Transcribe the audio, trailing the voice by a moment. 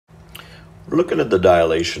We're looking at the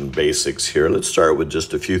dilation basics here. Let's start with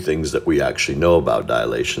just a few things that we actually know about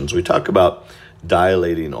dilations. We talk about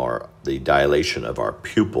dilating the dilation of our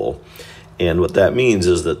pupil. And what that means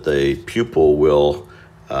is that the pupil will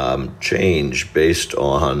change based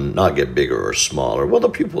on, not get bigger or smaller. Well, the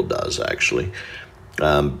pupil does actually,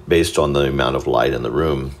 based on the amount of light in the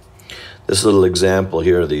room. This little example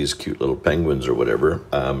here, these cute little penguins or whatever,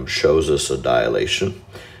 shows us a dilation.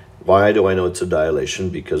 Why do I know it's a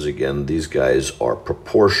dilation? Because again, these guys are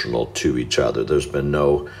proportional to each other. There's been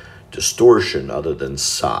no distortion other than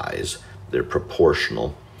size. They're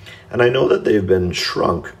proportional. And I know that they've been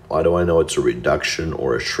shrunk. Why do I know it's a reduction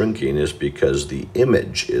or a shrinking? Is because the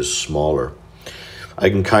image is smaller.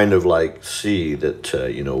 I can kind of like see that,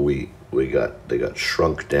 you know, they got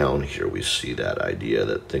shrunk down here. We see that idea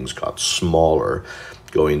that things got smaller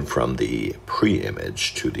going from the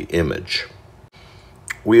pre-image to the image.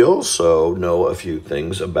 We also know a few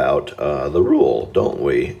things about the rule, don't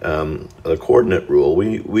we? The coordinate rule,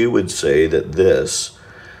 we would say that this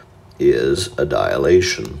is a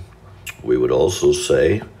dilation. We would also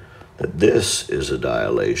say that this is a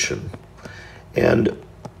dilation. And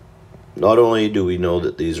not only do we know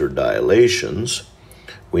that these are dilations,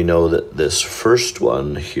 we know that this first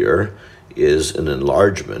one here is an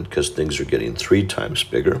enlargement because things are getting 3 times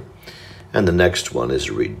bigger. And the next one is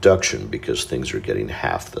a reduction because things are getting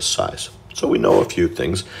half the size. So we know a few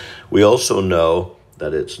things. We also know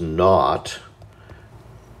that it's not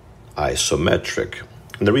isometric.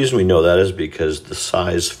 And the reason we know that is because the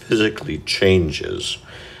size physically changes.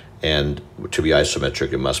 And to be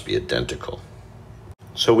isometric, it must be identical.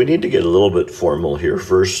 So we need to get a little bit formal here.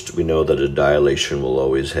 First, we know that a dilation will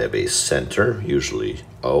always have a center, usually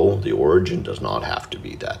O. The origin does not have to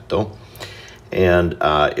be that, though. And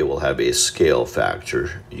it will have a scale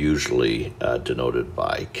factor, usually denoted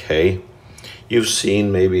by K. You've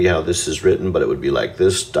seen maybe how this is written, but it would be like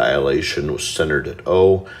this. Dilation was centered at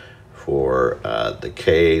O for the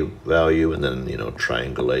K value, and then, you know,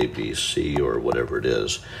 triangle A, B, C, or whatever it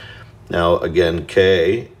is. Now, again,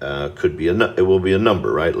 K could be it will be a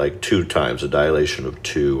number, right? Like 2 times, a dilation of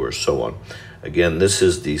 2, or so on. Again, this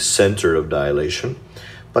is the center of dilation.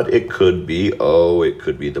 But it could be O, it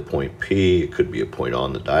could be the point P, it could be a point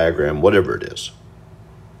on the diagram, whatever it is.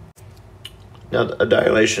 Now, a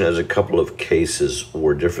dilation has a couple of cases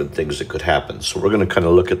or different things that could happen. So we're going to kind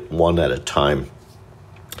of look at one at a time.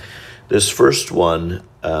 This first one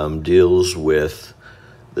deals with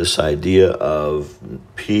this idea of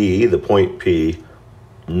P, the point P,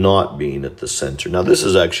 not being at the center. Now, this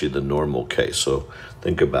is actually the normal case, so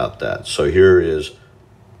think about that. So here is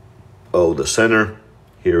O, the center.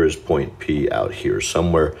 Here is point P out here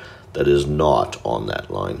somewhere that is not on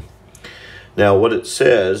that line. Now what it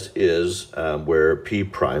says is where P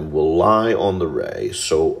prime will lie on the ray.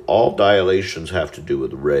 So all dilations have to do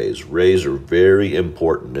with rays. Rays are very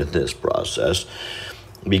important in this process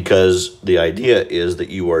because the idea is that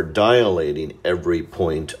you are dilating every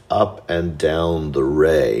point up and down the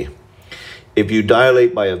ray. If you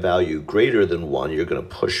dilate by a value greater than 1, you're going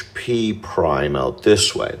to push P prime out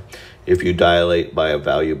this way. If you dilate by a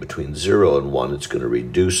value between 0 and 1, it's going to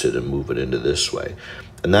reduce it and move it into this way.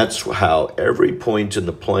 And that's how every point in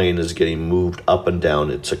the plane is getting moved up and down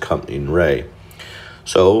its accompanying ray.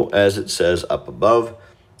 So, as it says up above,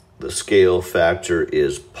 the scale factor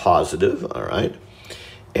is positive, all right?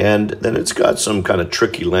 And then it's got some kind of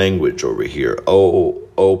tricky language over here.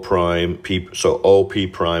 O prime, P, so O, P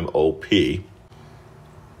prime, OP.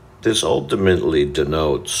 This ultimately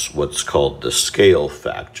denotes what's called the scale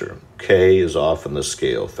factor. K is often the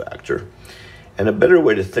scale factor. And a better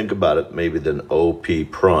way to think about it maybe than OP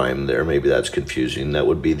prime there, maybe that's confusing, that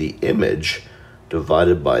would be the image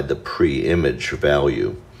divided by the pre-image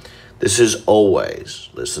value. This is always,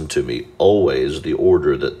 listen to me, always the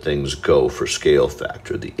order that things go for scale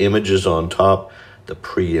factor. The image is on top, the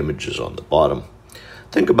pre-image is on the bottom.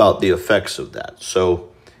 Think about the effects of that. So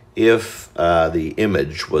if the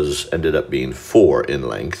image ended up being 4 in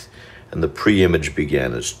length and the pre-image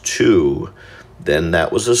began as 2, then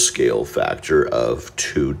that was a scale factor of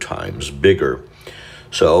 2 times bigger.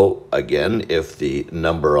 So again, if the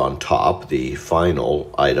number on top, the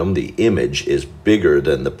final item, the image, is bigger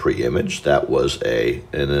than the pre-image, that was an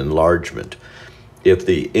enlargement. If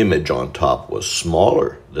the image on top was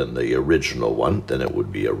smaller than the original one, then it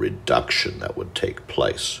would be a reduction that would take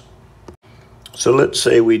place. So let's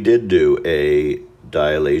say we did do a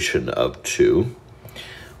dilation of 2.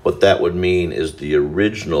 What that would mean is the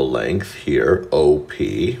original length here, OP,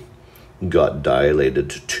 got dilated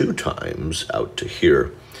 2 times out to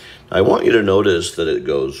here. I want you to notice that it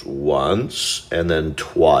goes once and then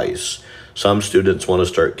twice. Some students want to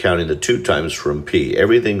start counting the 2 times from P.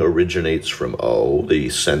 Everything originates from O, the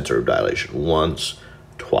center of dilation, once,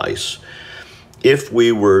 twice. If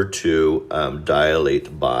we were to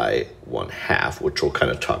dilate by 1/2, which we'll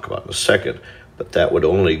kind of talk about in a second, but that would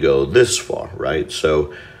only go this far, right?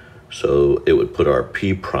 So it would put our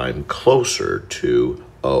P prime closer to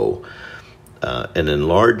O. An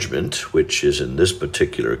enlargement, which is in this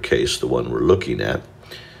particular case the one we're looking at,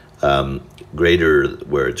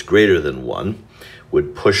 where it's greater than 1,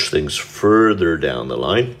 would push things further down the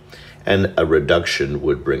line, and a reduction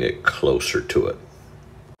would bring it closer to it.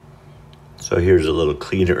 So here's a little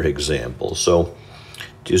cleaner example. So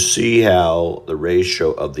do you see how the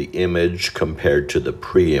ratio of the image compared to the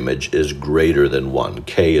pre-image is greater than 1?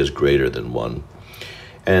 K is greater than 1.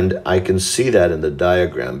 And I can see that in the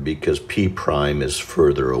diagram because P prime is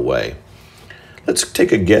further away. Let's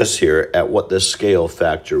take a guess here at what the scale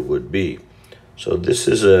factor would be. So this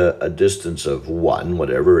is a distance of 1,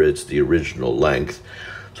 whatever, it's the original length.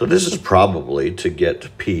 So this is probably to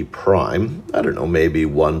get P prime, I don't know, maybe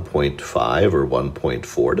 1.5 or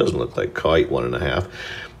 1.4. Doesn't look like quite 1.5.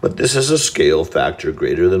 But this is a scale factor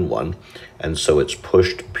greater than 1, and so it's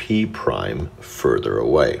pushed P prime further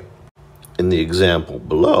away. In the example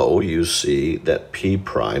below, you see that P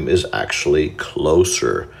prime is actually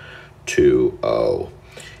closer to O.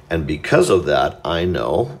 And because of that, I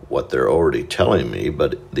know what they're already telling me,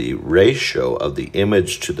 but the ratio of the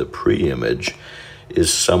image to the pre-image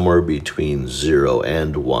is somewhere between 0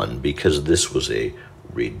 and 1 because this was a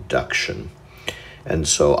reduction. And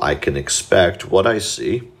so I can expect what I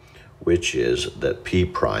see, which is that P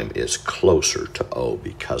prime is closer to O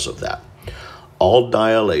because of that. All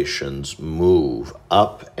dilations move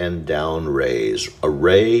up and down rays. A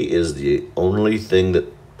ray is the only thing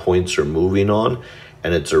that points are moving on,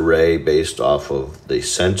 and it's a ray based off of the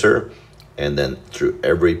center and then through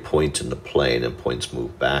every point in the plane, and points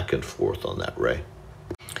move back and forth on that ray.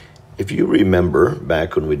 If you remember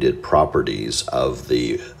back when we did properties of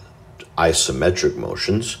the isometric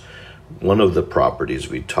motions, one of the properties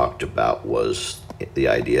we talked about was the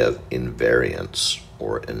idea of invariance,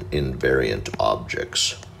 or an invariant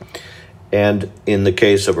objects. And in the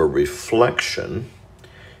case of a reflection,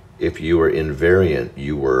 if you were invariant,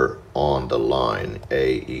 you were on the line,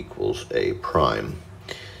 A equals A prime.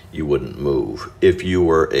 You wouldn't move. If you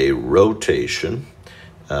were a rotation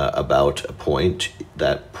about a point,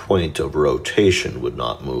 that point of rotation would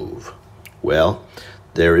not move. Well,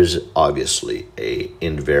 there is obviously a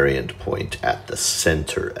invariant point at the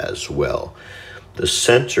center as well. The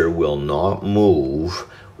center will not move,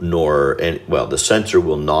 the center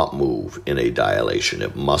will not move in a dilation.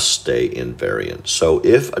 It must stay invariant. So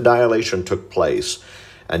if a dilation took place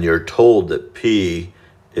and you're told that P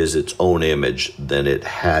is its own image, then it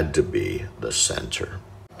had to be the center.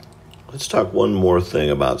 Let's talk one more thing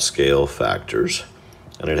about scale factors,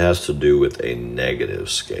 and it has to do with a negative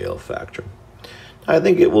scale factor. I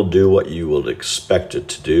think it will do what you would expect it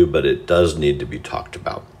to do, but it does need to be talked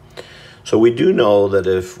about. So we do know that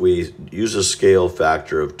if we use a scale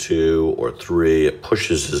factor of 2 or 3, it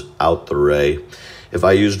pushes out the ray. If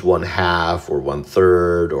I used 1/2 or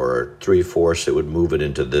 1/3 or 3/4, it would move it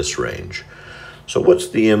into this range. So what's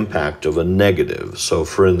the impact of a negative? So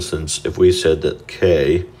for instance, if we said that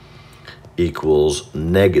K equals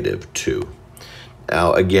 -2.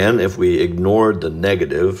 Now again, if we ignored the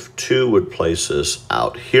negative, 2 would place us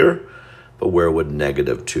out here. But where would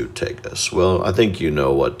 -2 take us? Well, I think you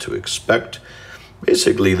know what to expect.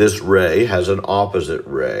 Basically, this ray has an opposite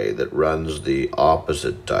ray that runs the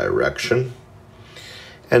opposite direction.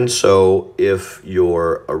 And so if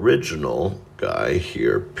your original guy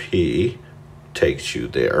here, P, takes you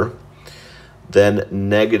there, then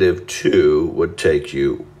 -2 would take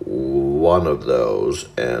you one of those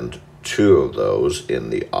and 2 of those in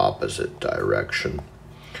the opposite direction.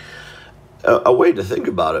 A way to think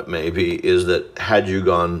about it maybe is that had you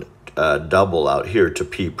gone double out here to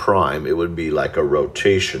P prime, it would be like a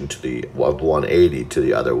rotation to the 180 to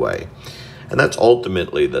the other way. And that's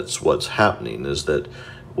what's happening, is that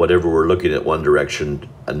whatever we're looking at one direction,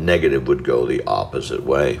 a negative would go the opposite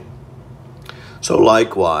way. So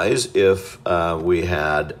likewise, if we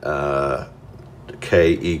had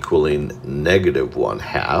K equaling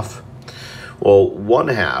 -1/2, well,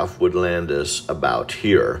 1/2 would land us about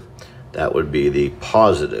here. That would be the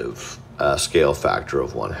positive scale factor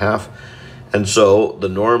of 1/2. And so the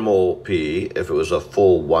normal P, if it was a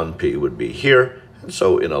full 1P, would be here. And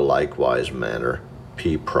so in a likewise manner,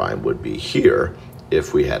 P prime would be here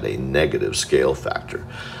if we had a negative scale factor.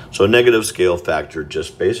 So a negative scale factor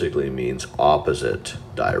just basically means opposite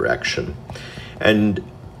direction. And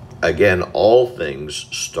Again, all things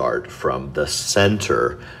start from the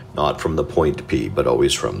center, not from the point P, but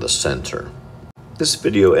always from the center. This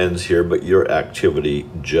video ends here, but your activity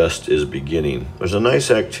just is beginning. There's a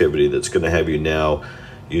nice activity that's going to have you now,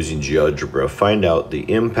 using GeoGebra, find out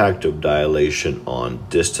the impact of dilation on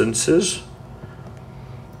distances.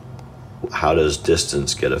 How does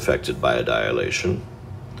distance get affected by a dilation?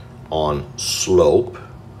 On slope.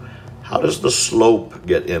 How does the slope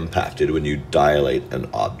get impacted when you dilate an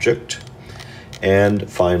object? And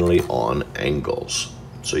finally, on angles.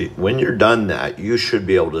 So when you're done that, you should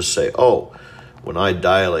be able to say, oh, when I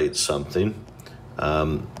dilate something,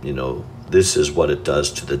 this is what it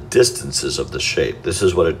does to the distances of the shape. This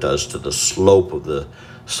is what it does to the slope of the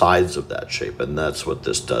sides of that shape. And that's what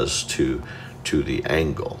this does to the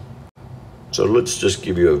angle. So let's just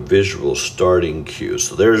give you a visual starting cue.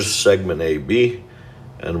 So there's segment AB,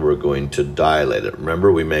 and we're going to dilate it.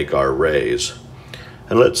 Remember, we make our rays.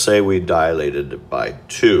 And let's say we dilated it by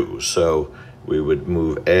 2. So we would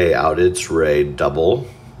move A out its ray double.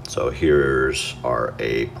 So here's our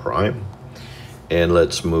A prime. And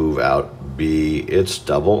let's move out B its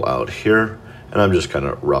double out here. And I'm just kind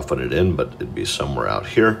of roughing it in, but it'd be somewhere out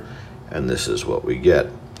here. And this is what we get.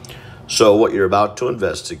 So what you're about to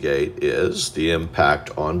investigate is the impact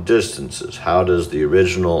on distances. How does the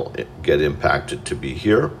original get impacted to be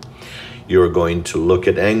here? You're going to look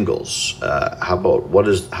at angles.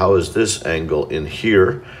 How is this angle in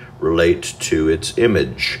here relate to its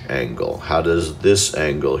image angle? How does this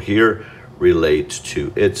angle here relate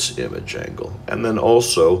to its image angle? And then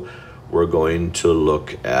also we're going to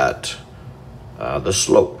look at the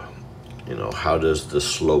slope. How does the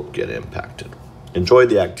slope get impacted? Enjoy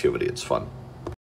the activity, it's fun.